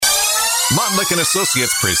Montlick &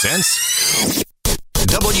 Associates presents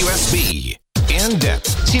WSB In Depth.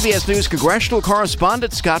 CBS News Congressional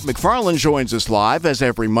Correspondent Scott MacFarlane joins us live as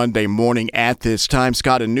every Monday morning at this time.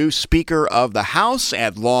 Scott, a new Speaker of the House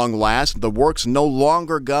at long last. The work's no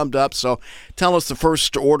longer gummed up, so tell us the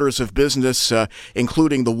first orders of business,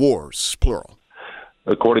 including the wars, plural.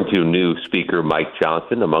 According to new Speaker Mike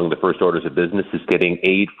Johnson, among the first orders of business is getting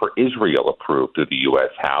aid for Israel approved through the U.S.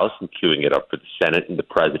 House and queuing it up for the Senate and the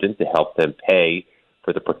President to help them pay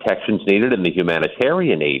for the protections needed and the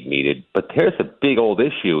humanitarian aid needed. But there's a big old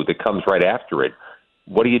issue that comes right after it.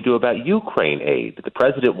 What do you do about Ukraine aid? The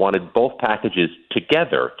President wanted both packages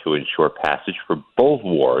together to ensure passage for both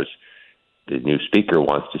wars. The new Speaker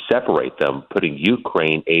wants to separate them, putting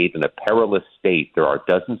Ukraine aid in a perilous state. There are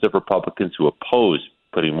dozens of Republicans who oppose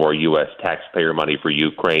putting more U.S. taxpayer money for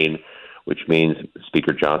Ukraine, which means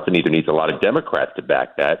Speaker Johnson either needs a lot of Democrats to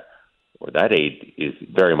back that, or that aid is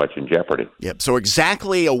very much in jeopardy. Yep. So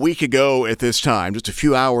exactly a week ago at this time, just a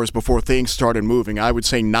few hours before things started moving, I would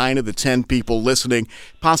say 9 of the 10 people listening,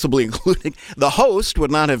 possibly including the host,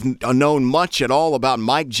 would not have known much at all about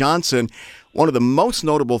Mike Johnson. One of the most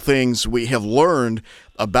notable things we have learned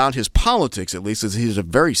about his politics, at least, is he's a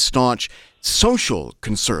very staunch social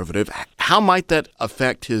conservative. How might that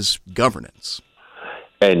affect his governance?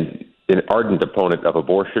 And an ardent opponent of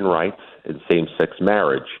abortion rights and same-sex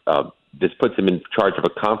marriage. This puts him in charge of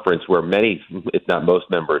a conference where many, if not most,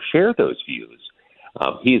 members share those views.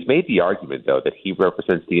 He has made the argument, though, that he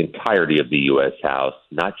represents the entirety of the U.S. House,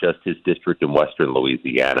 not just his district in western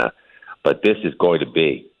Louisiana. But this is going to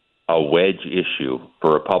be a wedge issue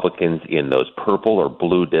for Republicans in those purple or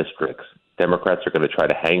blue districts. Democrats are going to try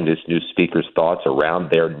to hang this new speaker's thoughts around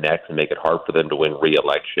their necks and make it hard for them to win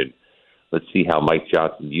re-election. Let's see how Mike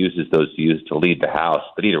Johnson uses those views to lead the House.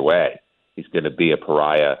 But either way, he's going to be a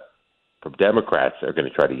pariah from Democrats are going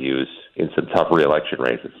to try to use in some tough re-election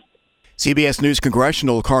races. CBS News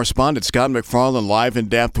Congressional Correspondent Scott MacFarlane live in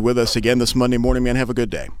depth with us again this Monday morning, man. Have a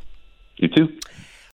good day. You too.